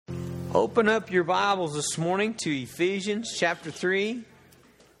Open up your Bibles this morning to Ephesians chapter 3.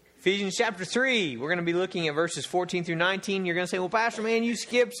 Ephesians chapter 3. We're going to be looking at verses 14 through 19. You're going to say, well, Pastor, man, you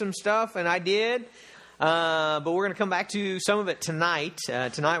skipped some stuff, and I did. But we're going to come back to some of it tonight.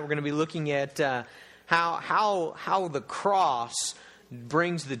 Tonight we're going to be looking at how the cross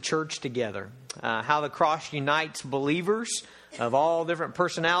brings the church together. How the cross unites believers of all different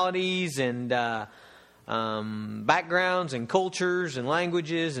personalities and backgrounds and cultures and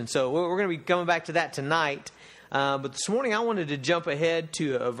languages. And so we're going to be coming back to that tonight. But this morning I wanted to jump ahead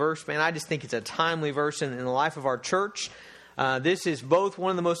to a verse, man. I just think it's a timely verse in the life of our church. This is both one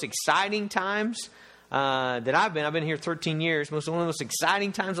of the most exciting times that I've been here 13 years, one of the most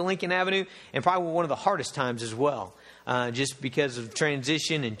exciting times on Lincoln Avenue, and probably one of the hardest times as well, just because of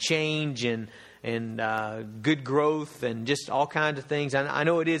transition and change and good growth and just all kinds of things. I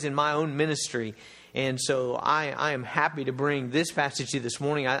know it is in my own ministry. And so I am happy to bring this passage to you this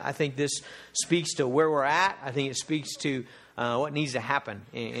morning. I think this speaks to where we're at. I think it speaks to what needs to happen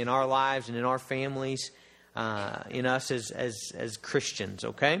in our lives and in our families, in us as Christians,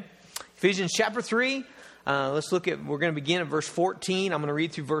 okay? Ephesians chapter 3, we're going to begin at verse 14. I'm going to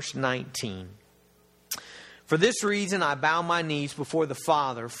read through verse 19. For this reason I bow my knees before the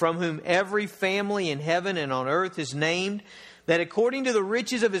Father, from whom every family in heaven and on earth is named, that according to the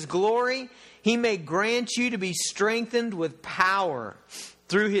riches of His glory, He may grant you to be strengthened with power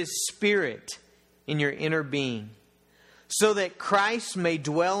through His Spirit in your inner being, so that Christ may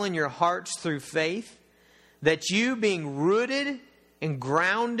dwell in your hearts through faith, that you, being rooted and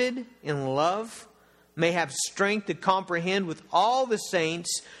grounded in love, may have strength to comprehend with all the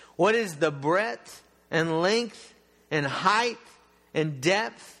saints what is the breadth and length and height and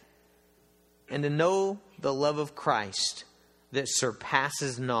depth, and to know the love of Christ that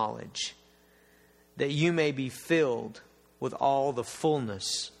surpasses knowledge, that you may be filled with all the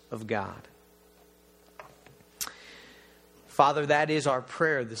fullness of God. Father, that is our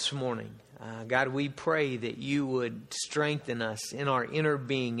prayer this morning. God, we pray that you would strengthen us in our inner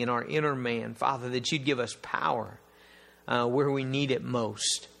being, in our inner man. Father, that you'd give us power where we need it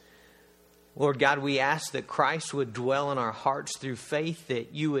most. Lord God, we ask that Christ would dwell in our hearts through faith,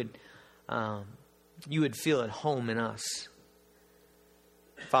 that you would feel at home in us.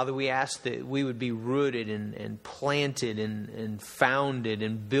 Father, we ask that we would be rooted and planted and founded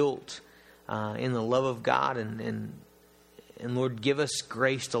and built in the love of God. And Lord, give us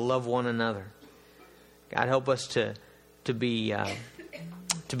grace to love one another. God, help us to be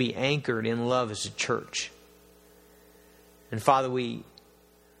anchored in love as a church. And Father, we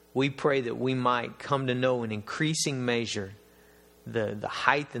pray that we might come to know in increasing measure the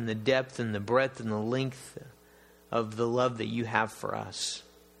height and the depth and the breadth and the length of the love that you have for us.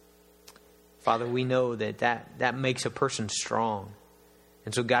 Father, we know that makes a person strong.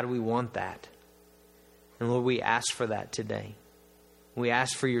 And so, God, we want that. And Lord, we ask for that today. We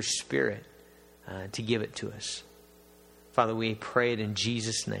ask for your Spirit to give it to us. Father, we pray it in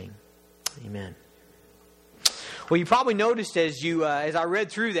Jesus' name. Amen. Well, you probably noticed as I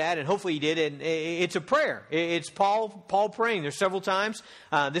read through that, and hopefully you did, and it's a prayer. It's Paul praying. There's several times.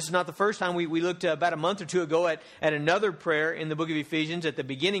 This is not the first time. We looked about a month or two ago at another prayer in the book of Ephesians at the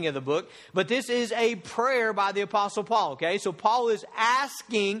beginning of the book. But this is a prayer by the Apostle Paul, okay? So Paul is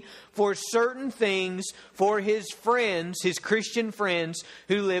asking for certain things for his friends, his Christian friends,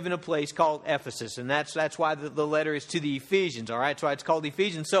 who live in a place called Ephesus. And that's why the letter is to the Ephesians, all right? That's why it's called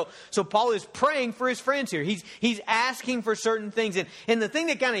Ephesians. So Paul is praying for his friends here. He's asking for certain things. And the thing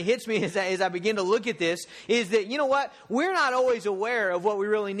that kind of hits me as I begin to look at this is that, you know what? We're not always aware of what we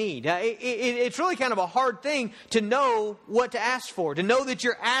really need. It's really kind of a hard thing to know what to ask for, to know that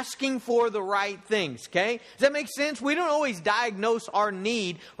you're asking for the right things, okay? Does that make sense? We don't always diagnose our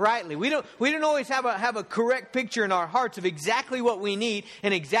need rightly. We don't always have a correct picture in our hearts of exactly what we need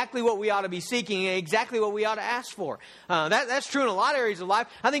and exactly what we ought to be seeking and exactly what we ought to ask for. That's true in a lot of areas of life.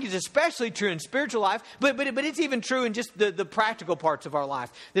 I think it's especially true in spiritual life, but it's even true in just the practical parts of our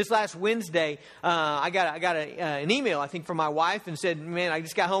life. This last Wednesday, I got an email, I think, from my wife and said, man, I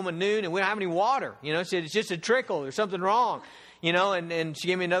just got home at noon and we don't have any water. You know, she said, it's just a trickle. There's something wrong. You know, and she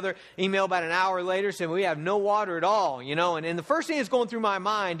gave me another email about an hour later saying we have no water at all, you know. And the first thing that's going through my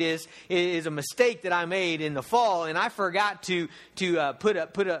mind is a mistake that I made in the fall, and I forgot to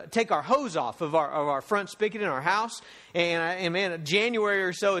take our hose off of our front spigot in our house. And man, January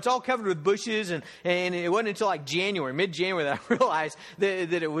or so, it's all covered with bushes. And it wasn't until like January, mid-January, that I realized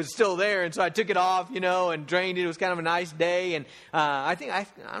that it was still there. And so I took it off, and drained it. It was kind of a nice day. And I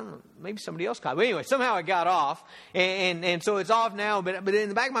don't know, maybe somebody else caught it. But anyway, somehow it got off. And so it's off now. But in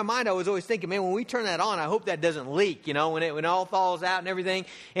the back of my mind, I was always thinking, man, when we turn that on, I hope that doesn't leak, when it all falls out and everything.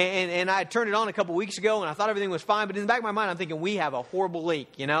 And I turned it on a couple weeks ago, and I thought everything was fine. But in the back of my mind, I'm thinking, we have a horrible leak,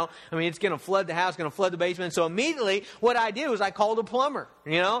 it's going to flood the house, going to flood the basement. So immediately what I did was I called a plumber,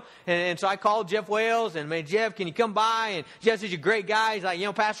 and so I called Jeff Wales, and man, Jeff, can you come by? And Jeff says, you're a great guy. He's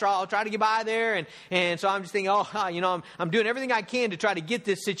like, Pastor, I'll try to get by there. And so I'm just thinking, I'm doing everything I can to try to get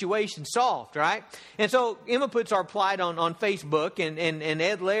this situation solved, right? And so Emma puts our plight on Facebook, and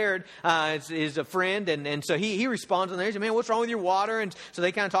Ed Laird is a friend, and so he responds on there. He says, man, what's wrong with your water? And so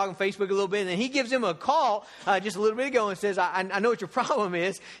they kind of talk on Facebook a little bit, and then he gives him a call just a little bit ago and says, I know what your problem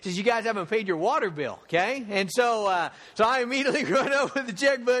is. He says, you guys haven't paid your water bill, okay? And so I immediately run over with the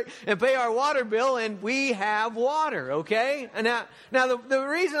checkbook and pay our water bill, and we have water, okay? And now the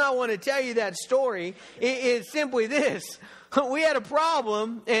reason I want to tell you that story is simply this. We had a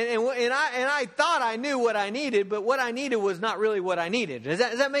problem, and I thought I knew what I needed, but what I needed was not really what I needed. Does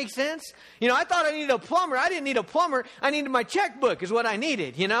that make sense? I thought I needed a plumber. I didn't need a plumber. I needed my checkbook is what I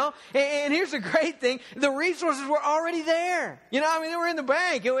needed, And here's the great thing. The resources were already there. They were in the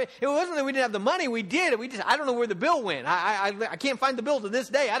bank. It wasn't that we didn't have the money. We did. I don't know where the bill went. I can't find the bill to this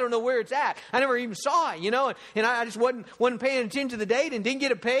day. I don't know where it's at. I never even saw it, And I just wasn't paying attention to the date and didn't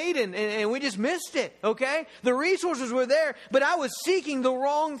get it paid, and we just missed it, okay? The resources were there. But I was seeking the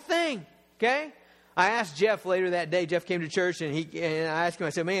wrong thing, okay? I asked Jeff later that day. Jeff came to church, and I asked him,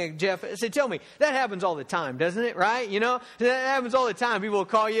 I said, man, Jeff, I said, tell me, that happens all the time, doesn't it, right? That happens all the time. People will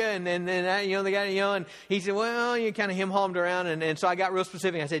call you, and then they got and he said, well, you kind of him-hummed around, and so I got real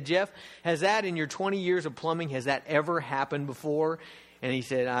specific. I said, Jeff, has that in your 20 years of plumbing, has that ever happened before? And he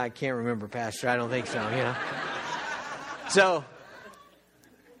said, I can't remember, Pastor. I don't think so, So,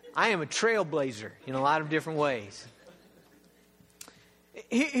 I am a trailblazer in a lot of different ways.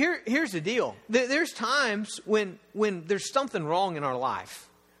 Here's the deal. There's times when there's something wrong in our life,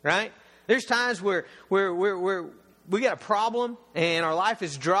 right? There's times where we got a problem and our life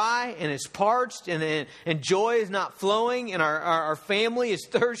is dry and it's parched and joy is not flowing and our family is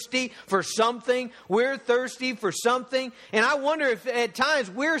thirsty for something. We're thirsty for something. And I wonder if at times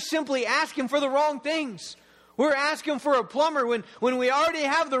we're simply asking for the wrong things. We're asking for a plumber when we already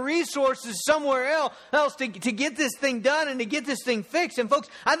have the resources somewhere else to get this thing done and to get this thing fixed. And folks,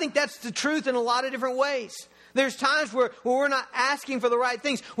 I think that's the truth in a lot of different ways. There's times where we're not asking for the right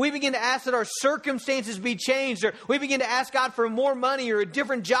things. We begin to ask that our circumstances be changed, or we begin to ask God for more money or a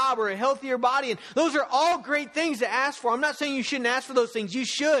different job or a healthier body. And those are all great things to ask for. I'm not saying you shouldn't ask for those things. You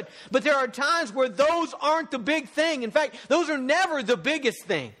should. But there are times where those aren't the big thing. In fact, those are never the biggest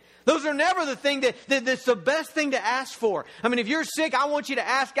thing. Those are never the thing that's the best thing to ask for. I mean, if you're sick, I want you to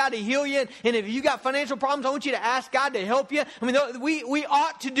ask God to heal you. And if you got financial problems, I want you to ask God to help you. I mean, we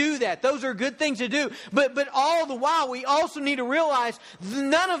ought to do that. Those are good things to do. But all the while, we also need to realize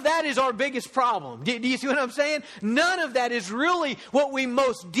none of that is our biggest problem. Do you see what I'm saying? None of that is really what we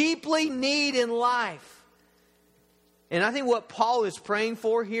most deeply need in life. And I think what Paul is praying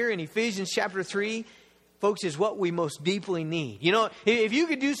for here in Ephesians chapter 3, folks, is what we most deeply need. If you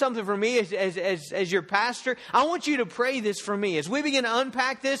could do something for me as your pastor, I want you to pray this for me. As we begin to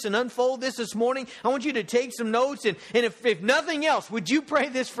unpack this and unfold this morning, I want you to take some notes. And if nothing else, would you pray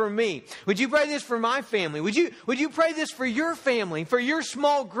this for me? Would you pray this for my family? Would you pray this for your family, for your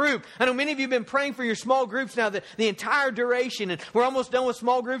small group? I know many of you have been praying for your small groups now the entire duration. And we're almost done with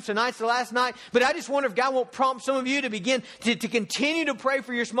small groups tonight's the last night. But I just wonder if God won't prompt some of you to begin to continue to pray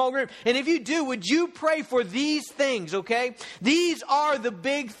for your small group. And if you do, would you pray for these things, okay? These are the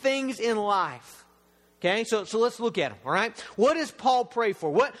big things in life. Okay, so let's look at them, all right? What does Paul pray for?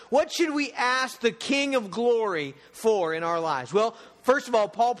 What should we ask the King of Glory for in our lives? Well, first of all,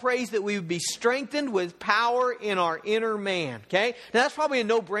 Paul prays that we would be strengthened with power in our inner man, okay? Now, that's probably a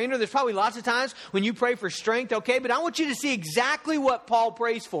no-brainer. There's probably lots of times when you pray for strength, okay? But I want you to see exactly what Paul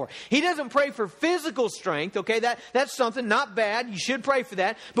prays for. He doesn't pray for physical strength, okay? That's something not bad. You should pray for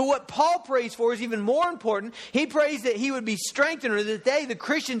that. But what Paul prays for is even more important. He prays that he would be strengthened, or that they, the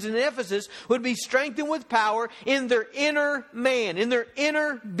Christians in Ephesus, would be strengthened with power in their inner man, in their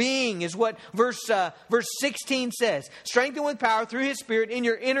inner being, is what verse 16 says. Strengthened with power through His Spirit in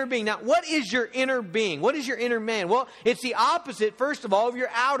your inner being. Now, what is your inner being? What is your inner man? Well, it's the opposite, first of all, of your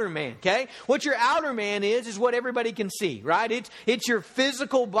outer man, okay? What your outer man is what everybody can see, right? It's your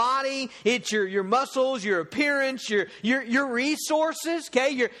physical body, it's your muscles, your appearance, your resources,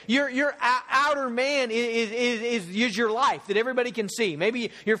 okay? Your outer man is your life that everybody can see.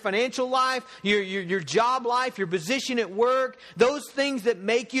 Maybe your financial life, your job life, your position at work, those things that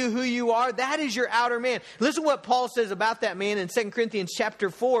make you who you are, that is your outer man. Listen to what Paul says about that man in 2 Corinthians chapter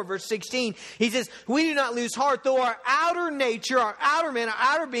 4, verse 16. He says, we do not lose heart, though our outer nature, our outer man, our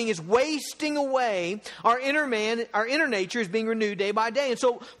outer being is wasting away, our inner man, our inner nature is being renewed day by day. And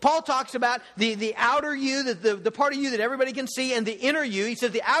so Paul talks about the outer you, the part of you that everybody can see, and the inner you. He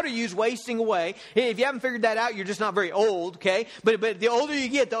says the outer you is wasting away. If you haven't figured that out, you're just not very old, okay? But the older you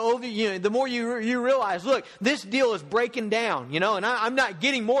get, the more you realize, look, this deal is breaking down, and I'm not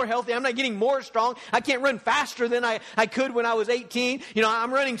getting more healthy. I'm not getting more strong. I can't run faster than I could when I was 18.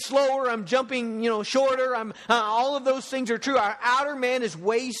 I'm running slower. I'm jumping, shorter. All of those things are true. Our outer man is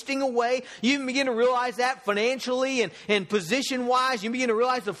wasting away. You even begin to realize that financially and position-wise. You begin to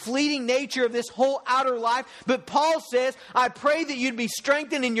realize the fleeting nature of this whole outer life. But Paul says, I pray that you'd be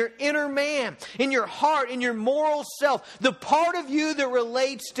strengthened in your inner man, in your heart, in your moral self, the part of you that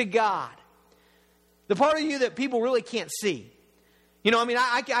relates to God. The part of you that people really can't see.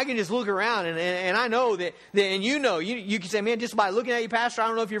 I can just look around and I know that and you can say, man, just by looking at you, Pastor, I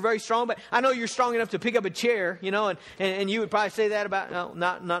don't know if you're very strong, but I know you're strong enough to pick up a chair, and you would probably say that about, no,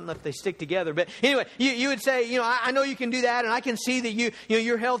 not if they stick together. But anyway, you would say, I know you can do that, and I can see that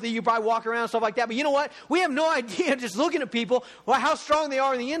you're healthy, you probably walk around and stuff like that. But you know what? We have no idea just looking at people, how strong they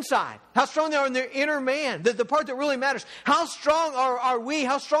are on the inside, how strong they are in their inner man, the part that really matters. How strong are we?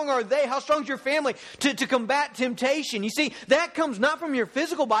 How strong are they? How strong is your family to combat temptation? You see, that comes not from your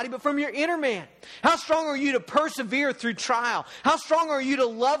physical body, but from your inner man. How strong are you to persevere through trial? How strong are you to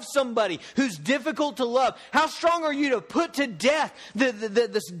love somebody who's difficult to love? How strong are you to put to death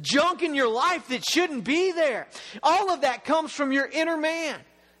this junk in your life that shouldn't be there? All of that comes from your inner man.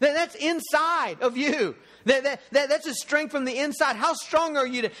 That's inside of you. That's a strength from the inside. How strong are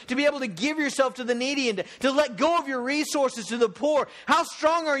you to be able to give yourself to the needy and to let go of your resources to the poor? How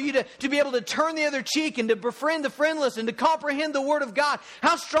strong are you to be able to turn the other cheek and to befriend the friendless and to comprehend the Word of God?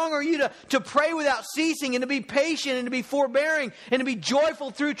 How strong are you to pray without ceasing and to be patient and to be forbearing and to be joyful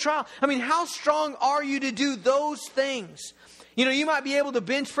through trial? How strong are you to do those things? You might be able to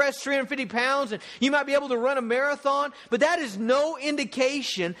bench press 350 pounds and you might be able to run a marathon, but that is no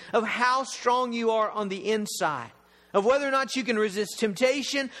indication of how strong you are on the inside. Of whether or not you can resist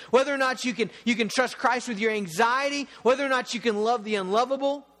temptation, whether or not you can trust Christ with your anxiety, whether or not you can love the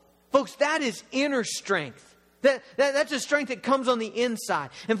unlovable. Folks, that is inner strength. That's a strength that comes on the inside.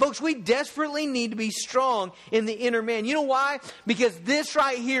 And folks, we desperately need to be strong in the inner man. You know why? Because this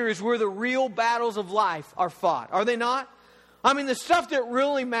right here is where the real battles of life are fought. Are they not? The stuff that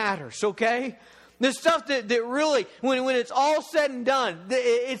really matters, okay? The stuff that really, when it's all said and done,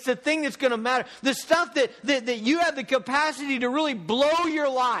 it's the thing that's going to matter. The stuff that you have the capacity to really blow your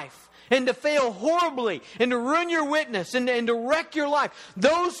life and to fail horribly and to ruin your witness and to wreck your life.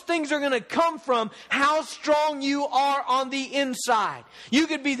 Those things are going to come from how strong you are on the inside. You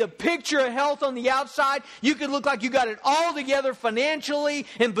could be the picture of health on the outside. You could look like you got it all together financially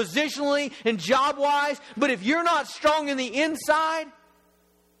and positionally and job-wise. But if you're not strong in the inside,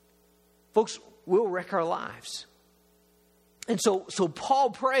 folks, we'll wreck our lives. And so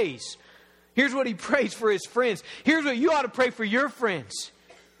Paul prays. Here's what he prays for his friends. Here's what you ought to pray for your friends.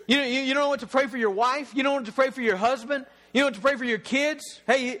 You don't know what to pray for your wife. You don't know what to pray for your husband. You don't know what to pray for your kids.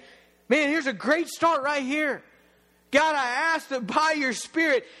 Hey, man, here's a great start right here. God, I ask that by your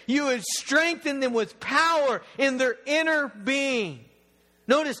Spirit, you would strengthen them with power in their inner being.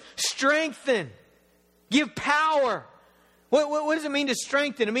 Notice, strengthen. Give power. What does it mean to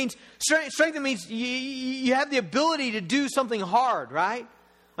strengthen? It means, strengthen means you have the ability to do something hard, right?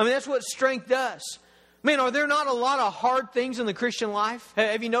 That's what strength does. Man, are there not a lot of hard things in the Christian life?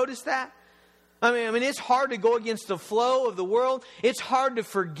 Have you noticed that? It's hard to go against the flow of the world. It's hard to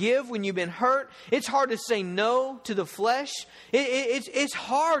forgive when you've been hurt. It's hard to say no to the flesh. It's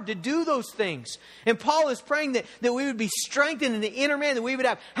hard to do those things. And Paul is praying that we would be strengthened in the inner man, that we would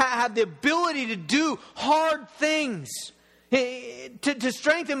have the ability to do hard things. To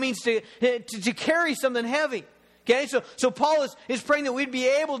strengthen means to carry something heavy. Okay, so Paul is praying that we'd be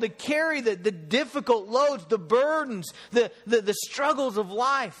able to carry the difficult loads, the burdens, the struggles of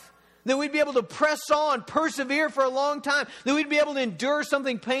life. That we'd be able to press on, persevere for a long time. That we'd be able to endure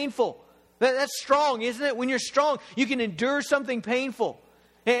something painful. That's strong, isn't it? When you're strong, you can endure something painful.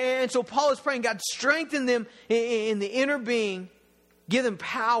 And so Paul is praying, God, strengthen them in the inner being Give them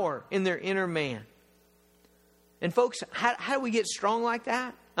power in their inner man. And folks, how do we get strong like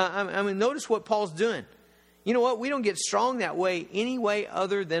that? I mean, notice what Paul's doing. You know what? We don't get strong that way any way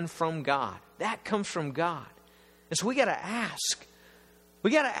other than from God. That comes from God. And so we got to ask.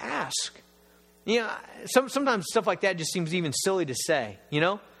 We got to ask. You know, sometimes stuff like that just seems even silly to say, you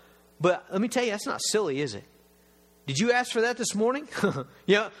know. But let me tell you, that's not silly, is it? Did you ask for that this morning?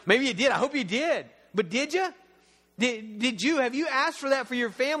 Yeah, maybe you did. I hope you did. But did you? Have you asked for that for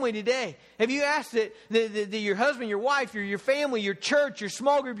your family today? Have you asked that your husband, your wife, your family, your church, your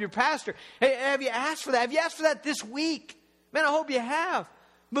small group, your pastor, have you asked for that? Have you asked for that this week? Man, I hope you have.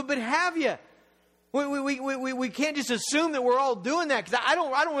 But have you? We can't just assume that we're all doing that, because I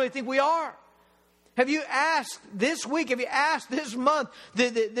don't really think we are. Have you asked this week, have you asked this month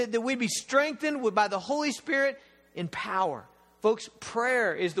that we'd be strengthened by the Holy Spirit in power? Folks,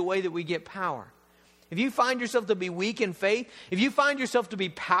 prayer is the way that we get power. If you find yourself to be weak in faith, if you find yourself to be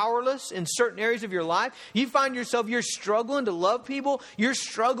powerless in certain areas of your life, you find yourself, you're struggling to love people, you're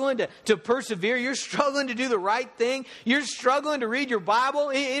struggling to persevere, you're struggling to do the right thing, you're struggling to read your Bible.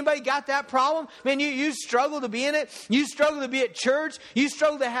 Anybody got that problem? Man, you struggle to be in it. You struggle to be at church. You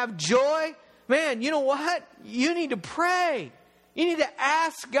struggle to have joy. Man, you know what? You need to pray. You need to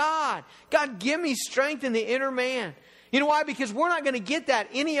ask God. God, give me strength in the inner man. You know why? Because we're not going to get that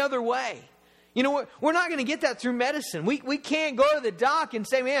any other way. You know what? We're not going to get that through medicine. We can't go to the doc and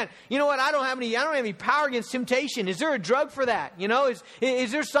say, man, you know what? I don't have any power against temptation. Is there a drug for that? You know,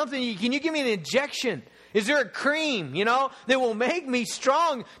 is there something? Can you give me an injection? Is there a cream, you know, that will make me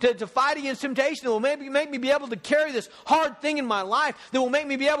strong to fight against temptation, that will make me be able to carry this hard thing in my life, that will make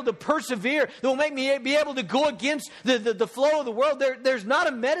me be able to persevere, that will make me be able to go against the flow of the world? There's not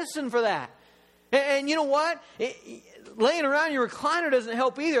a medicine for that. And you know what? Laying around your recliner doesn't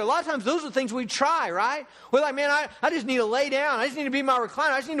help either. A lot of times those are the things we try, right? We're like, man, I just need to lay down. I just need to be in my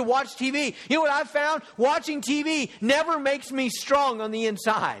recliner. I just need to watch TV. You know what I've found? Watching TV never makes me strong on the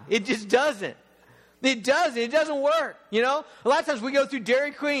inside. It just doesn't. It doesn't. It doesn't work. You know, a lot of times we go through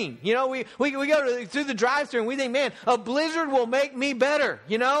Dairy Queen. You know, we go through the drive-thru and we think, man, a blizzard will make me better.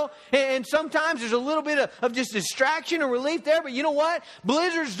 You know, and sometimes there's a little bit of just distraction and relief there. But you know what?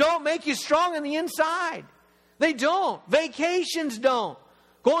 Blizzards don't make you strong on the inside. They don't. Vacations don't.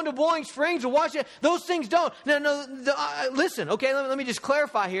 Going to Boiling Springs and watching, those things don't. Listen, okay, let me just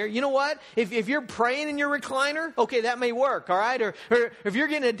clarify here. You know what? If you're praying in your recliner, okay, that may work, all right? Or if you're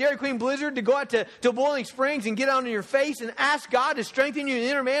getting a Dairy Queen blizzard to go out to Boiling Springs and get on your face and ask God to strengthen you in the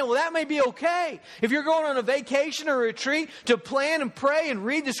inner man, well, that may be okay. If you're going on a vacation or a retreat to plan and pray and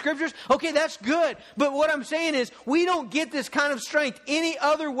read the scriptures, okay, that's good. But what I'm saying is, we don't get this kind of strength any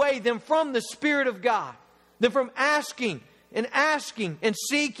other way than from the Spirit of God, than from asking and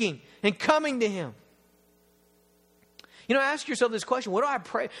seeking and coming to Him. You know, ask yourself this question: what do I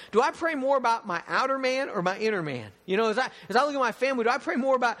pray? Do I pray more about my outer man or my inner man? You know, as I look at my family, do I pray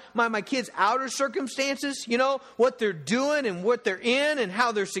more about my kids' outer circumstances? You know, what they're doing and what they're in and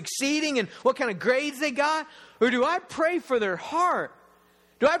how they're succeeding and what kind of grades they got? Or do I pray for their heart?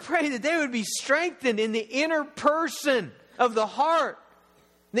 Do I pray that they would be strengthened in the inner person of the heart,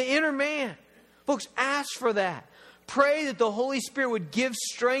 the inner man? Folks, ask for that. Pray that the Holy Spirit would give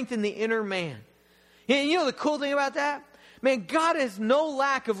strength in the inner man. And you know the cool thing about that? Man, God has no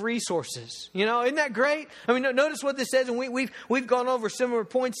lack of resources. You know, isn't that great? I mean, notice what this says, and we've gone over similar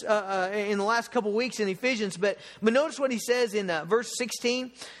points in the last couple weeks in Ephesians, but notice what he says in verse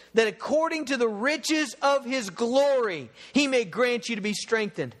 16, that according to the riches of His glory, He may grant you to be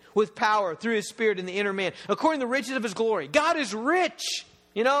strengthened with power through His Spirit in the inner man. According to the riches of His glory. God is rich.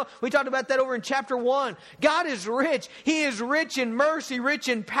 You know, we talked about that over in chapter 1. God is rich. He is rich in mercy, rich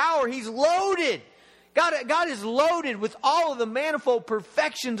in power. He's loaded. God is loaded with all of the manifold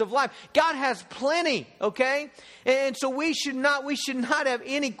perfections of life. God has plenty, okay? And so we should not have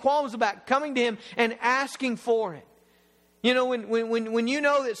any qualms about coming to Him and asking for it. You know, when you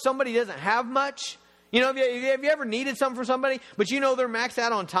know that somebody doesn't have much, you know, have you ever needed something from somebody, but you know they're maxed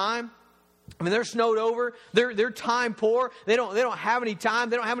out on time? I mean, they're snowed over. They're time poor. They don't have any time.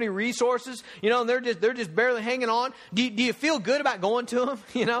 They don't have any resources. You know, and they're just barely hanging on. Do you feel good about going to them?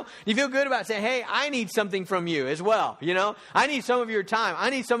 You know, do you feel good about saying, "Hey, I need something from you as well." You know, I need some of your time. I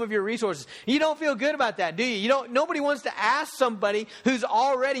need some of your resources. You don't feel good about that, do you? Nobody wants to ask somebody who's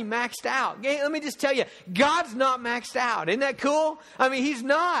already maxed out. Hey, let me just tell you, God's not maxed out. Isn't that cool? I mean, He's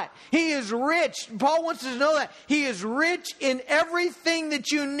not. He is rich. Paul wants us to know that He is rich in everything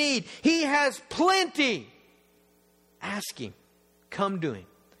that you need. He has plenty. Ask Him. Come to Him.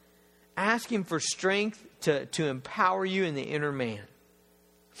 Ask Him for strength to empower you in the inner man.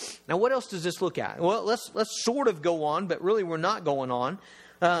 Now, what else does this look at? Well, let's sort of go on, but really we're not going on.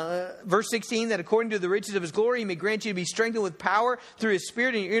 Verse 16, that according to the riches of his glory, he may grant you to be strengthened with power through his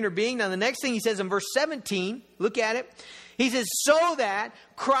Spirit in your inner being. Now, the next thing he says in verse 17, look at it. He says, so that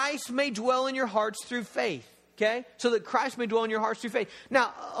Christ may dwell in your hearts through faith. Okay? So that Christ may dwell in your hearts through faith.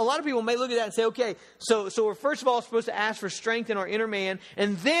 Now, a lot of people may look at that and say, okay, so we're first of all supposed to ask for strength in our inner man,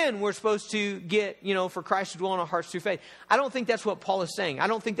 and then we're supposed to get, for Christ to dwell in our hearts through faith. I don't think that's what Paul is saying. I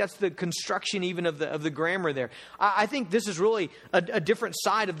don't think that's the construction even of the grammar there. I think this is really a different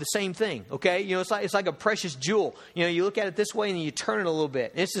side of the same thing. Okay? It's like a precious jewel. You look at it this way and you turn it a little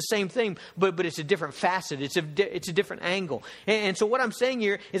bit. And it's the same thing, but it's a different facet. It's a different angle. And so what I'm saying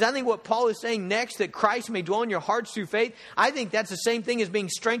here is I think what Paul is saying next, that Christ may dwell in your hearts through faith, I think that's the same thing as being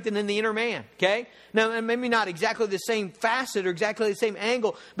strengthened in the inner man. Okay? Now, maybe not exactly the same facet or exactly the same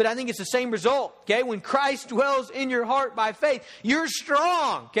angle, but I think it's the same result. Okay? When Christ dwells in your heart by faith, you're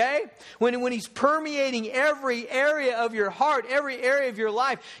strong. Okay? When he's permeating every area of your heart, every area of your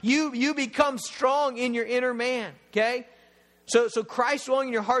life, you become strong in your inner man. Okay? So Christ dwelling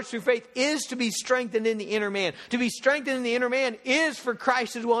in your hearts through faith is to be strengthened in the inner man. To be strengthened in the inner man is for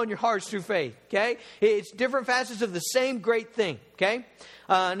Christ to dwell in your hearts through faith. Okay? It's different facets of the same great thing. Okay?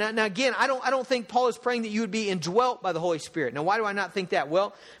 Now again, I don't think Paul is praying that you would be indwelt by the Holy Spirit. Now, why do I not think that?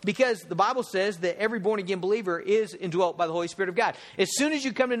 Well, because the Bible says that every born-again believer is indwelt by the Holy Spirit of God. As soon as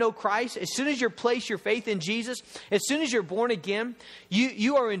you come to know Christ, as soon as you place your faith in Jesus, as soon as you're born again,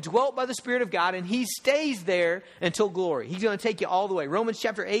 you are indwelt by the Spirit of God, and He stays there until glory. He's going to take you all the way. Romans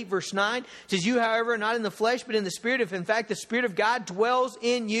chapter 8, verse 9 says, you, however, are not in the flesh, but in the Spirit, if in fact the Spirit of God dwells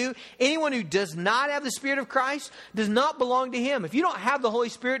in you. Anyone who does not have the Spirit of Christ does not belong to Him. If you don't have the Holy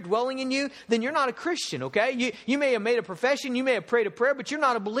Spirit dwelling in you, then you're not a Christian, okay? You may have made a profession, you may have prayed a prayer, but you're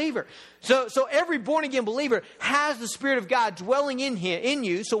not a believer. So every born-again believer has the Spirit of God dwelling in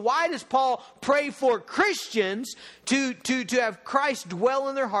you. So why does Paul pray for Christians to have Christ dwell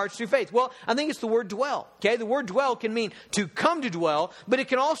in their hearts through faith? Well, I think it's the word dwell, okay? The word dwell can mean to come to dwell, but it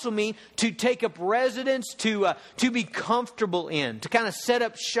can also mean to take up residence, to be comfortable in, to kind of set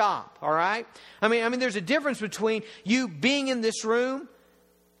up shop, all right? I mean, there's a difference between you being in this room,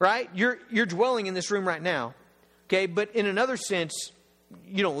 right? You're dwelling in this room right now, okay? But in another sense,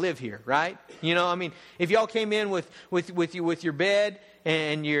 you don't live here, right? If y'all came in with your bed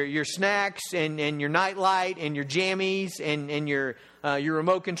and your snacks and your nightlight and your jammies and your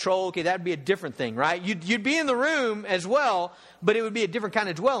remote control, okay, that'd be a different thing, right? You'd be in the room as well, but it would be a different kind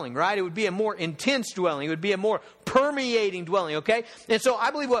of dwelling, right? It would be a more intense dwelling. It would be a more permeating dwelling, okay? And so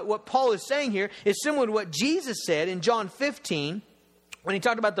I believe what Paul is saying here is similar to what Jesus said in John 15, when he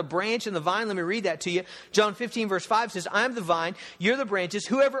talked about the branch and the vine. Let me read that to you. John 15 verse 5 says, I am the vine, you're the branches.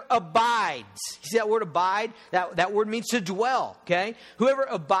 Whoever abides. You see that word abide? That word means to dwell. Okay? Whoever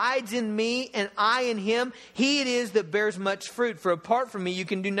abides in me and I in him, he it is that bears much fruit. For apart from me, you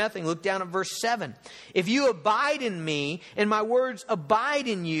can do nothing. Look down at verse 7. If you abide in me and my words abide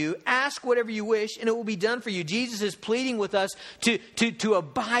in you, ask whatever you wish and it will be done for you. Jesus is pleading with us to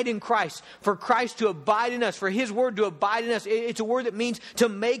abide in Christ. For Christ to abide in us. For his word to abide in us. It's a word that means to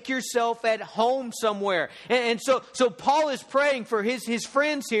make yourself at home somewhere. And so Paul is praying for his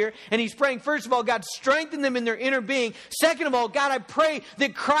friends here, and he's praying, first of all, God, strengthen them in their inner being. Second of all, God, I pray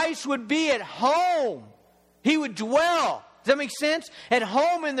that Christ would be at home. He would dwell. Does that make sense? At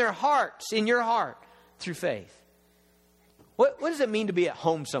home in their hearts, in your heart, through faith. What does it mean to be at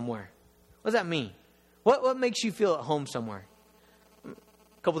home somewhere? What does that mean? What makes you feel at home somewhere? A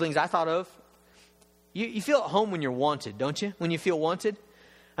couple things I thought of. You feel at home when you're wanted, don't you? When you feel wanted.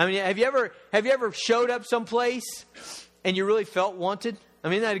 I mean, have you ever showed up someplace and you really felt wanted? I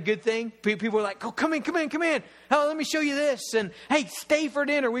mean, isn't that a good thing? People are like, oh, come in. Oh, let me show you this. And hey, stay for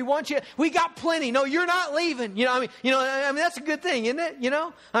dinner. We want you. We got plenty. No, you're not leaving. I mean, that's a good thing, isn't it?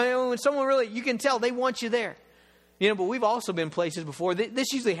 I mean, when someone really, you can tell they want you there. But we've also been places before.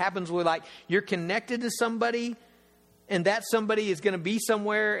 This usually happens where like you're connected to somebody, and that somebody is going to be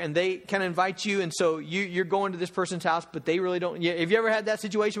somewhere and they kind of invite you. And so you're going to this person's house, but they really don't. Have you ever had that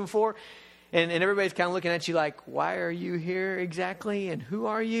situation before? And everybody's kind of looking at you like, why are you here exactly? And who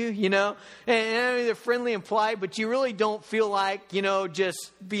are you? And I mean, they're friendly and polite, but you really don't feel like,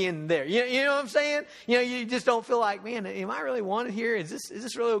 just being there. You know what I'm saying? You just don't feel like, man, am I really wanted here? Is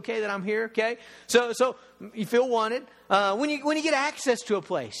this really okay that I'm here? Okay. So you feel wanted. when you get access to a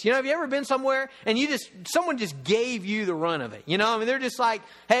place. Have you ever been somewhere and someone just gave you the run of it? They're just like,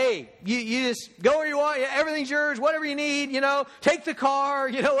 hey, you just go where you want. Everything's yours, whatever you need, take the car,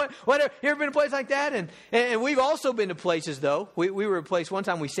 whatever. You ever been to a place like that? And we've also been to places, though. We were at a place one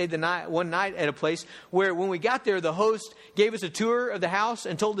time, we stayed one night at a place where when we got there, the host gave us a tour of the house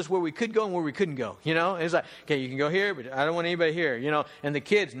and told us where we could go and where we couldn't go, And it's like, okay, you can go here, but I don't want anybody here, And the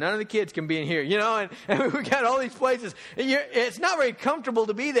kids, none of the kids can be in here, And we got all these places. It's not very comfortable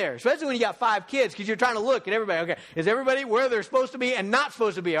to be there, especially when you got 5 kids, because you're trying to look at everybody. Okay, is everybody where they're supposed to be and not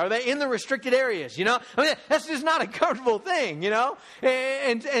supposed to be? Are they in the restricted areas? That's just not a comfortable thing,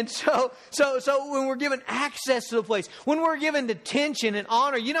 And so when we're given access to the place, when we're given attention and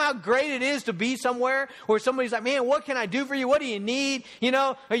honor, how great it is to be somewhere where somebody's like, man, what can I do for you? What do you need?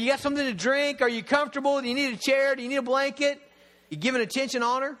 Are you got something to drink? Are you comfortable? Do you need a chair? Do you need a blanket? You giving attention,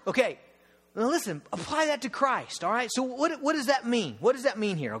 honor? Okay. Now listen, apply that to Christ, all right? So what does that mean? What does that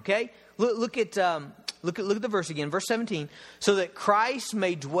mean here, okay? Look at the verse again, verse 17. So that Christ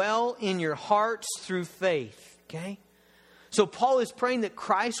may dwell in your hearts through faith, okay? So Paul is praying that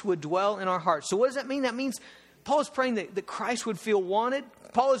Christ would dwell in our hearts. So what does that mean? That means Paul is praying that Christ would feel wanted.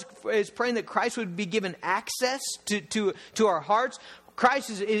 Paul is praying that Christ would be given access to our hearts.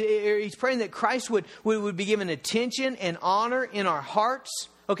 He's praying that Christ would be given attention and honor in our hearts.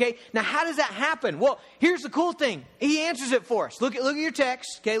 Okay, now how does that happen? Well, here's the cool thing. He answers it for us. Look at your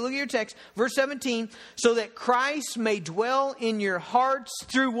text. Okay, look at your text. Verse 17. So that Christ may dwell in your hearts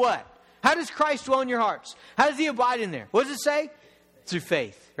through what? How does Christ dwell in your hearts? How does he abide in there? What does it say? Through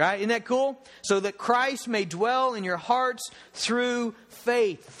faith, right? Isn't that cool? So that Christ may dwell in your hearts through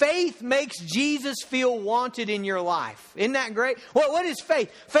faith. Faith makes Jesus feel wanted in your life. Isn't that great? Well, what is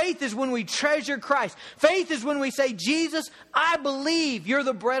faith? Faith is when we treasure Christ. Faith is when we say, Jesus, I believe you're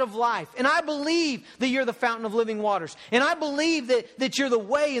the bread of life. And I believe that you're the fountain of living waters. And I believe that you're the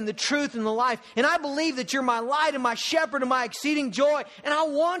way and the truth and the life. And I believe that you're my light and my shepherd and my exceeding joy. And I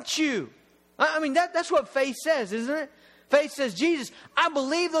want you. That's what faith says, isn't it? Faith says, Jesus, I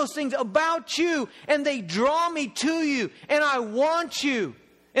believe those things about you, and they draw me to you, and I want you,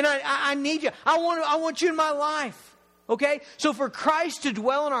 and I need you. I want you in my life. Okay? So for Christ to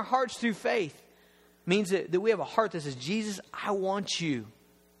dwell in our hearts through faith means that we have a heart that says, Jesus, I want you.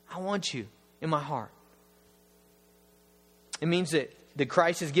 I want you in my heart. It means that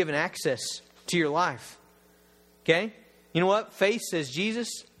Christ has given access to your life. Okay? You know what? Faith says, Jesus,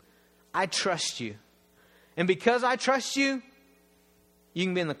 I trust you. And because I trust you, you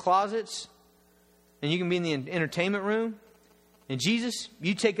can be in the closets and you can be in the entertainment room. And Jesus,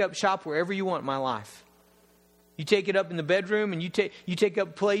 you take up shop wherever you want in my life. You take it up in the bedroom, and you take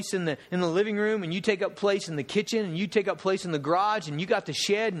up place in the living room, and you take up place in the kitchen, and you take up place in the garage, and you got the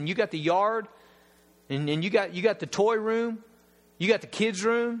shed, and you got the yard, and you got the toy room, you got the kids'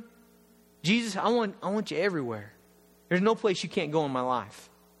 room. Jesus, I want you everywhere. There's no place you can't go in my life.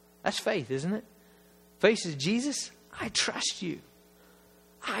 That's faith, isn't it? Faith says, Jesus, I trust you.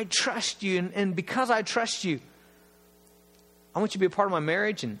 I trust you. And because I trust you, I want you to be a part of my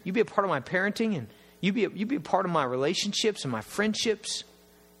marriage, and you be a part of my parenting, and you be a part of my relationships and my friendships.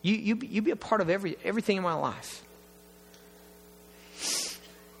 You be a part of everything in my life.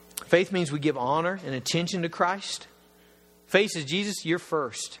 Faith means we give honor and attention to Christ. Faith says, Jesus, you're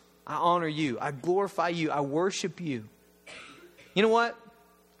first. I honor you. I glorify you. I worship you. You know what?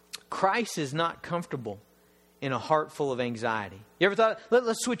 Christ is not comfortable in a heart full of anxiety. You ever thought,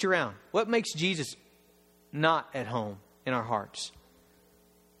 let's switch around. What makes Jesus not at home in our hearts?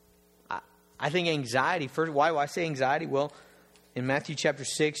 I think anxiety, first, why do I say anxiety? Well, in Matthew chapter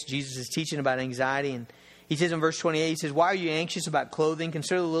 6, Jesus is teaching about anxiety, and he says in verse 28, he says, why are you anxious about clothing?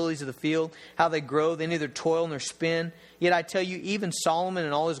 Consider the lilies of the field, how they grow. They neither toil nor spin. Yet I tell you, even Solomon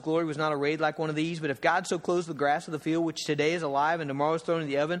in all his glory was not arrayed like one of these. But if God so clothes the grass of the field, which today is alive and tomorrow is thrown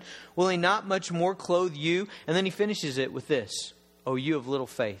into the oven, will he not much more clothe you? And then he finishes it with this. Oh, you of little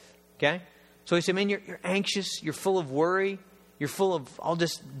faith. Okay? So he said, man, you're anxious. You're full of worry. You're full of all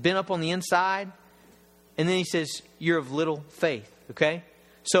just bent up on the inside. And then he says, you're of little faith. Okay?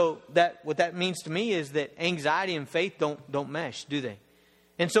 So what that means to me is that anxiety and faith don't mesh, do they?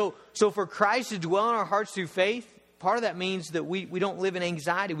 And so for Christ to dwell in our hearts through faith, part of that means that we don't live in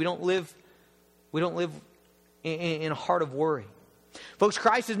anxiety. We don't live in a heart of worry. Folks,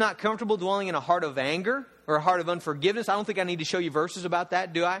 Christ is not comfortable dwelling in a heart of anger or a heart of unforgiveness. I don't think I need to show you verses about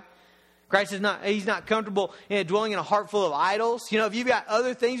that, do I? Christ is not, He's not comfortable dwelling in a heart full of idols. You know, if you've got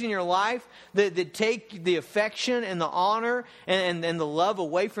other things in your life that take the affection and the honor and the love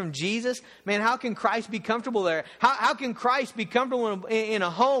away from Jesus, man, how can Christ be comfortable there? How can Christ be comfortable in a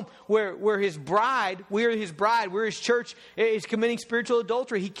home where His bride, we're His church, is committing spiritual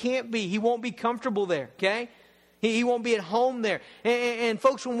adultery? He can't be. He won't be comfortable there, okay? He won't be at home there. And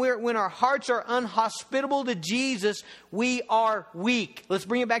folks, when our hearts are unhospitable to Jesus, we are weak. Let's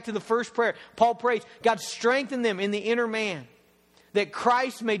bring it back to the first prayer. Paul prays, God, strengthen them in the inner man, that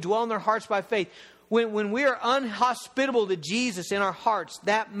Christ may dwell in their hearts by faith. When we are unhospitable to Jesus in our hearts,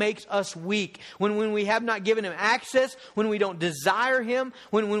 that makes us weak. When we have not given Him access, when we don't desire Him,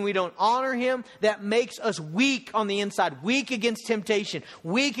 when we don't honor Him, that makes us weak on the inside. Weak against temptation.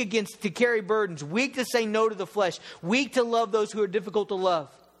 Weak to carry burdens. Weak to say no to the flesh. Weak to love those who are difficult to love.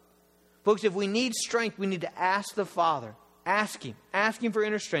 Folks, if we need strength, we need to ask the Father. Ask Him. Ask Him for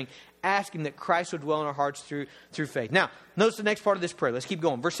inner strength. Ask Him that Christ would dwell in our hearts through faith. Now, notice the next part of this prayer. Let's keep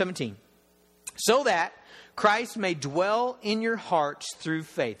going. Verse 17. So that Christ may dwell in your hearts through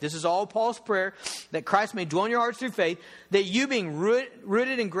faith. This is all Paul's prayer, that Christ may dwell in your hearts through faith, that you being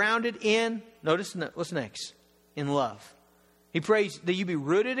rooted and grounded in, notice what's next, in love. He prays that you be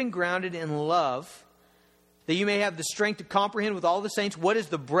rooted and grounded in love, that you may have the strength to comprehend with all the saints what is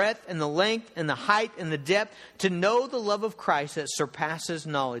the breadth and the length and the height and the depth, to know the love of Christ that surpasses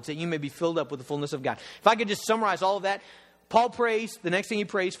knowledge, that you may be filled up with the fullness of God. If I could just summarize all of that, Paul prays, the next thing he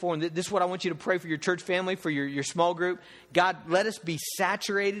prays for, and this is what I want you to pray for your church family, for your small group. God, let us be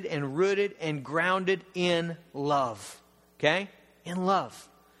saturated and rooted and grounded in love. Okay? In love.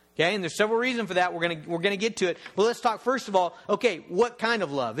 Okay? And there's several reasons for that. We're gonna get to it. But let's talk first of all, okay, what kind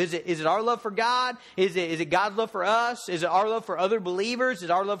of love? Is it our love for God? Is it God's love for us? Is it our love for other believers? Is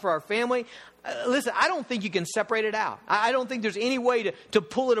it our love for our family? Listen, I don't think you can separate it out. I don't think there's any way to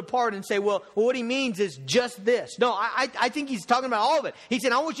pull it apart and say, well, what he means is just this. No, I think he's talking about all of it. He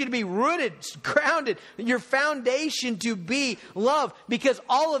said, I want you to be rooted, grounded, your foundation to be love, because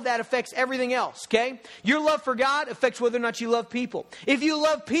all of that affects everything else, okay? Your love for God affects whether or not you love people. If you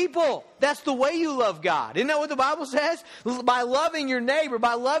love people, that's the way you love God. Isn't that what the Bible says? By loving your neighbor,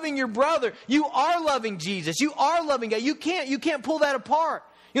 by loving your brother, you are loving Jesus. You are loving God. You can't pull that apart.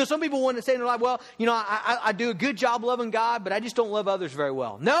 You know, some people want to say in their life, well, you know, I do a good job loving God, but I just don't love others very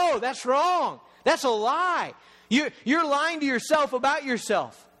well. No, that's wrong. That's a lie. You're lying to yourself about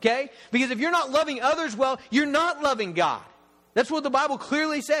yourself, okay? Because if you're not loving others well, you're not loving God. That's what the Bible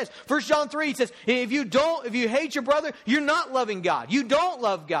clearly says. 1 John 3 says, if you hate your brother, you're not loving God. You don't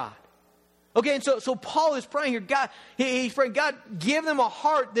love God. Okay, and so Paul is praying here, God, he's praying, God, give them a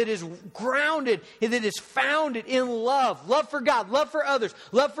heart that is grounded, that is founded in love. Love for God, love for others,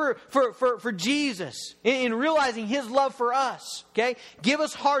 love for Jesus, in realizing His love for us. Okay? Give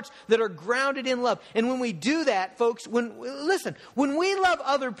us hearts that are grounded in love. And when we do that, folks, when we love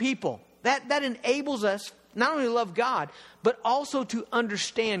other people, that enables us not only to love God, but also to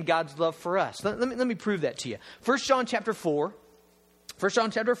understand God's love for us. Let me prove that to you. 1 John chapter 4. 1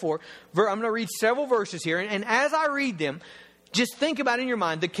 John chapter 4, I'm going to read several verses here. And as I read them, just think about in your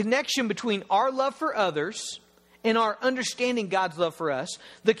mind the connection between our love for others and our understanding God's love for us.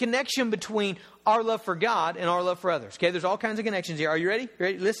 The connection between our love for God and our love for others. Okay, there's all kinds of connections here. Are you ready?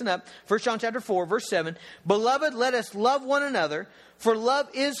 Listen up. 1 John chapter 4, verse 7. Beloved, let us love one another, for love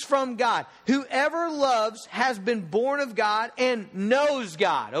is from God. Whoever loves has been born of God and knows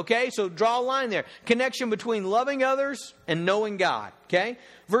God. Okay, so draw a line there. Connection between loving others and knowing God. Okay,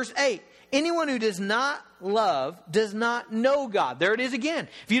 verse 8. Anyone who does not love does not know God. There it is again.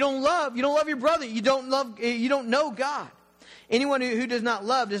 If you don't love your brother, you don't know God. Anyone who does not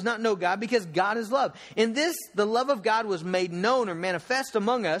love does not know God, because God is love. In this, the love of God was made known or manifest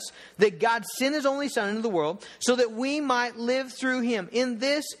among us, that God sent His only Son into the world so that we might live through Him. In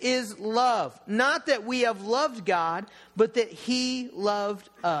this is love. Not that we have loved God, but that He loved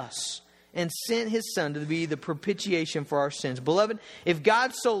us and sent His Son to be the propitiation for our sins. Beloved, if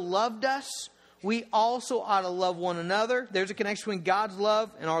God so loved us, we also ought to love one another. There's a connection between God's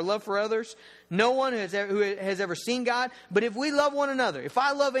love and our love for others. No one who has ever seen God. But if we love one another, if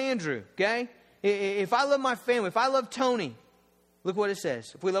I love Andrew, okay? If I love my family, if I love Tony, look what it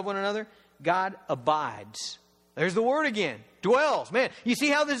says. If we love one another, God abides. There's the word again. Dwells. Man, you see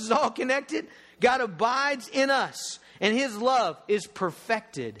how this is all connected? God abides in us, and His love is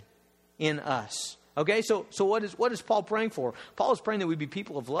perfected in us. Okay, so what is Paul praying for? Paul is praying that we be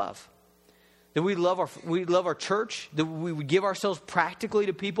people of love. That we love our church, that we would give ourselves practically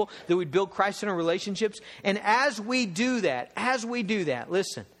to people, that we build Christ-centered relationships. And as we do that,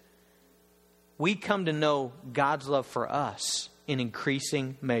 listen, we come to know God's love for us in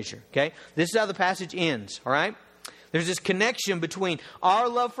increasing measure. Okay? This is how the passage ends, all right? There's this connection between our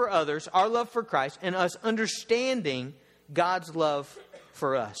love for others, our love for Christ, and us understanding God's love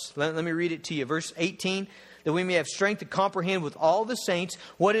for us. Let me read it to you. Verse 18, that we may have strength to comprehend with all the saints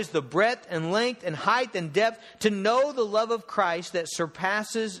what is the breadth and length and height and depth, to know the love of Christ that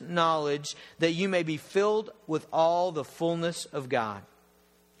surpasses knowledge, that you may be filled with all the fullness of God.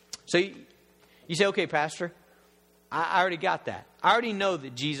 So you say, okay, Pastor, I already got that. I already know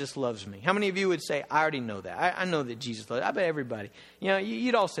that Jesus loves me. How many of you would say, I already know that? I know that Jesus loves me. I bet everybody. You know,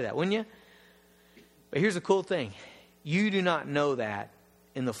 you'd all say that, wouldn't you? But here's the cool thing. You do not know that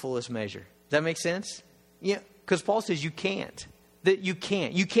in the fullest measure. Does that make sense? Yeah, because Paul says you can't. That you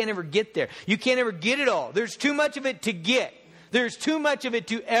can't. You can't ever get there. You can't ever get it all. There's too much of it to get. There's too much of it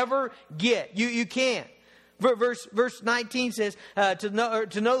to ever get. You can't. Verse 19 says, to know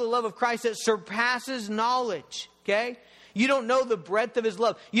the love of Christ that surpasses knowledge. Okay? You don't know the breadth of His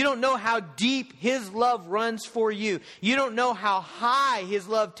love. You don't know how deep His love runs for you. You don't know how high His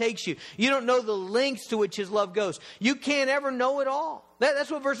love takes you. You don't know the lengths to which His love goes. You can't ever know it all. That's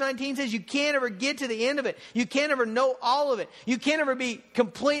what verse 19 says. You can't ever get to the end of it. You can't ever know all of it. You can't ever be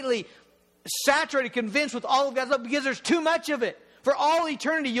completely saturated, convinced with all of God's love, because there's too much of it. For all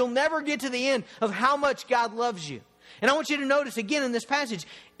eternity, you'll never get to the end of how much God loves you. And I want you to notice again in this passage,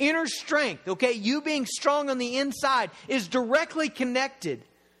 inner strength, okay, you being strong on the inside is directly connected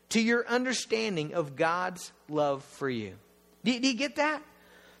to your understanding of God's love for you. Do you get that?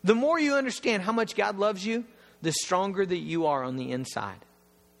 The more you understand how much God loves you, the stronger that you are on the inside.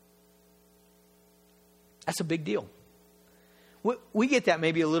 That's a big deal. We get that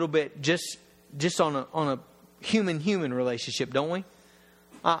maybe a little bit just on a human relationship, don't we?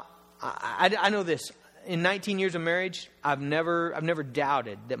 I know this. In 19 years of marriage, I've never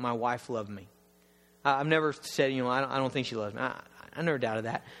doubted that my wife loved me. I've never said, I don't think she loves me. I never doubted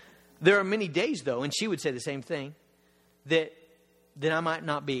that. There are many days, though, and she would say the same thing, that I might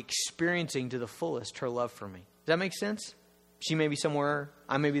not be experiencing to the fullest her love for me. Does that make sense? She may be somewhere.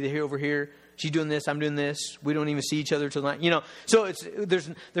 I may be over here. She's doing this. I'm doing this. We don't even see each other till night. So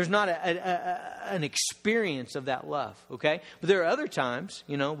there's not an experience of that love. Okay, but there are other times.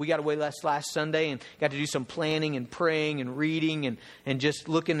 We got away last Sunday and got to do some planning and praying and reading and just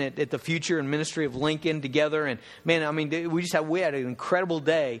looking at the future and ministry of Lincoln together. And man, we had an incredible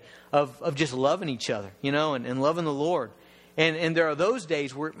day of just loving each other. And loving the Lord. And there are those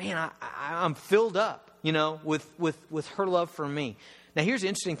days where, man, I'm filled up. With her love for me. Now, here's the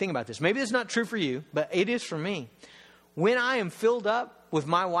interesting thing about this. Maybe it's not true for you, but it is for me. When I am filled up with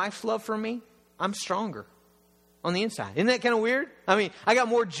my wife's love for me, I'm stronger on the inside. Isn't that kind of weird? I got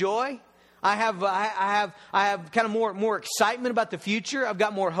more joy. I have kind of more excitement about the future. I've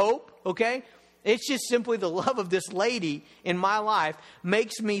got more hope. Okay, it's just simply the love of this lady in my life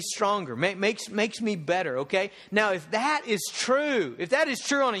makes me stronger, makes me better. Okay, now if that is true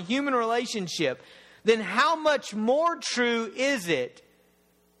on a human relationship, then how much more true is it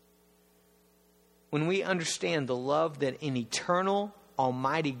when we understand the love that an eternal,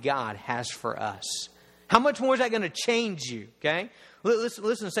 almighty God has for us? How much more is that going to change you? Okay? Listen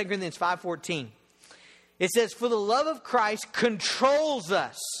to 2 Corinthians 5:14. It says, "For the love of Christ controls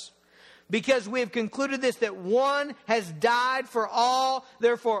us, because we have concluded this, that one has died for all,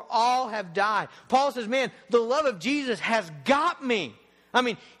 therefore all have died." Paul says, man, the love of Jesus has got me.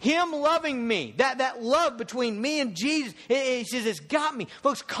 Him loving me, that love between me and Jesus, it says it's got me.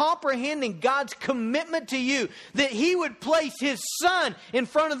 Folks, comprehending God's commitment to you, that He would place His Son in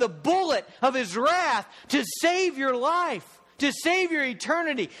front of the bullet of His wrath to save your life, to save your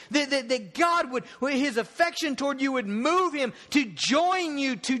eternity. That God would, His affection toward you would move Him to join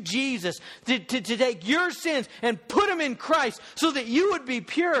you to Jesus, to take your sins and put them in Christ so that you would be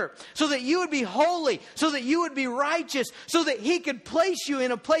pure, so that you would be holy, so that you would be righteous, so that He could place you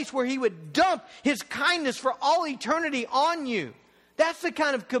in a place where He would dump His kindness for all eternity on you. That's the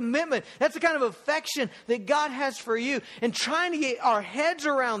kind of commitment, that's the kind of affection that God has for you. And trying to get our heads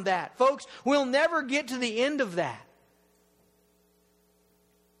around that, folks, we'll never get to the end of that.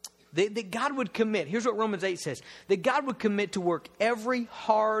 That God would commit, here's what Romans 8 says, that God would commit to work every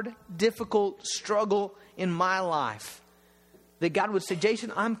hard, difficult struggle in my life. That God would say,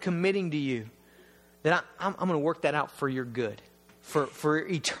 Jason, I'm committing to you that I'm going to work that out for your good, for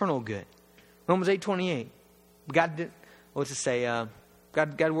eternal good. Romans 8:28. God did, what's it say?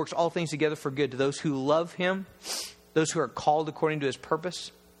 God works all things together for good to those who love Him, those who are called according to His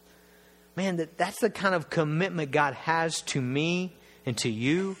purpose. Man, that's the kind of commitment God has to me and to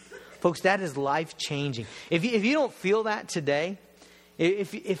you. Folks, that is life-changing. If you don't feel that today,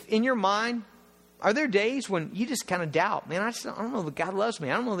 if in your mind, Are there days when you just kind of doubt, man, I don't know that God loves me.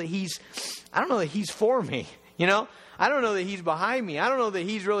 I don't know that He's for me. You know, I don't know that He's behind me. I don't know that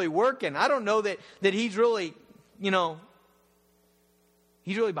He's really working. I don't know that He's really, He's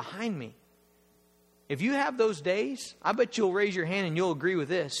really behind me. If you have those days, I bet you'll raise your hand and you'll agree with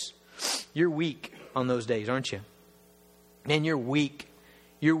this. You're weak on those days, aren't you? Man, you're weak.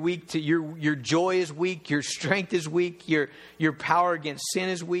 You're weak to your joy is weak, your strength is weak, your power against sin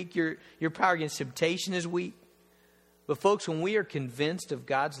is weak, your power against temptation is weak. But folks, when we are convinced of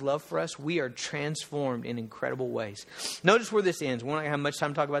God's love for us, we are transformed in incredible ways. Notice where this ends. We're not going to have much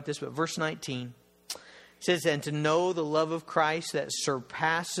time to talk about this, but verse 19 says, and to know the love of Christ that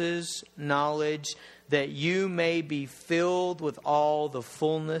surpasses knowledge, that you may be filled with all the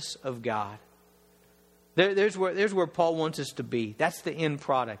fullness of God. There's where Paul wants us to be. That's the end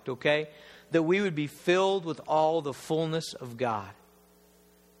product, okay? That we would be filled with all the fullness of God.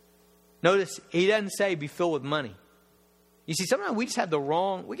 Notice, he doesn't say be filled with money. You see, sometimes we just have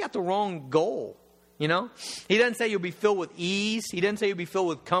we got the wrong goal, you know? He doesn't say you'll be filled with ease. He doesn't say you'll be filled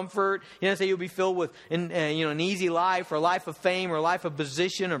with comfort. He doesn't say you'll be filled with an easy life or a life of fame or a life of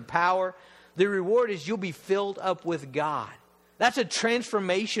position or power. The reward is you'll be filled up with God. That's a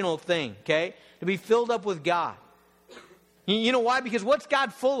transformational thing, okay? To be filled up with God. You know why? Because what's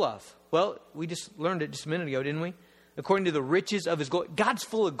God full of? Well, we just learned it just a minute ago, didn't we? According to the riches of His glory. God's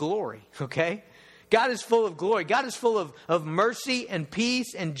full of glory, okay? God is full of glory. God is full of mercy and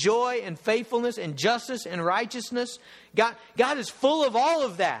peace and joy and faithfulness and justice and righteousness. God is full of all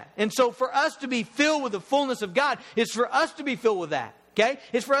of that. And so for us to be filled with the fullness of God, it's for us to be filled with that, okay?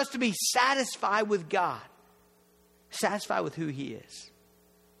 It's for us to be satisfied with God. Satisfied with who He is.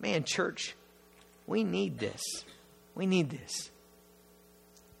 Man, church, we need this. We need this.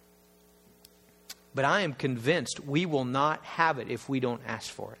 But I am convinced we will not have it if we don't ask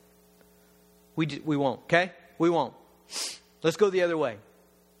for it. We won't, okay? We won't. Let's go the other way.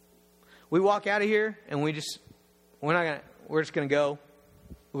 We walk out of here and we're just going to go.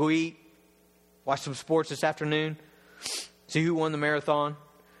 We'll go eat, watch some sports this afternoon, see who won the marathon,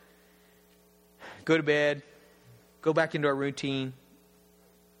 go to bed, go back into our routine.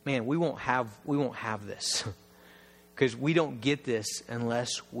 Man, we won't have this. Because we don't get this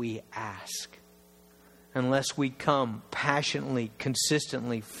unless we ask. Unless we come passionately,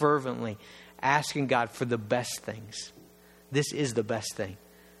 consistently, fervently, asking God for the best things. This is the best thing.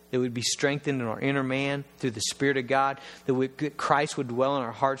 That we'd be strengthened in our inner man through the Spirit of God. That Christ would dwell in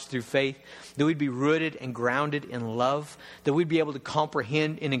our hearts through faith. That we'd be rooted and grounded in love. That we'd be able to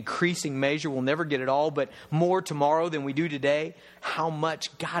comprehend in increasing measure. We'll never get it all, but more tomorrow than we do today. How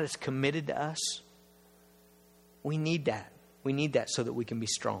much God is committed to us. We need that. We need that so that we can be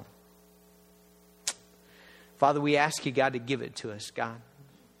strong. Father, we ask you, God, to give it to us, God.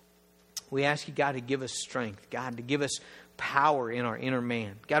 We ask you, God, to give us strength. God, to give us power in our inner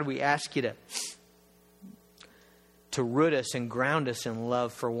man. God, we ask you to root us and ground us in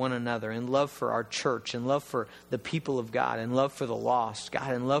love for one another, in love for our church, in love for the people of God, in love for the lost,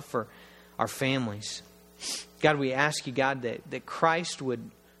 God, in love for our families. God, we ask you, God, that Christ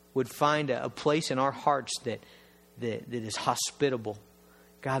would find a place in our hearts that is hospitable.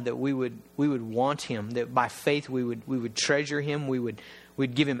 God, that we would want Him, that by faith we would treasure Him,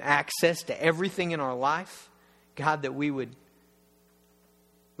 we'd give Him access to everything in our life. God, that we'd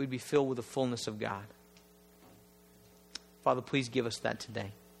be filled with the fullness of God. Father, please give us that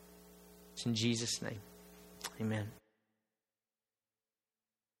today. It's in Jesus' name. Amen.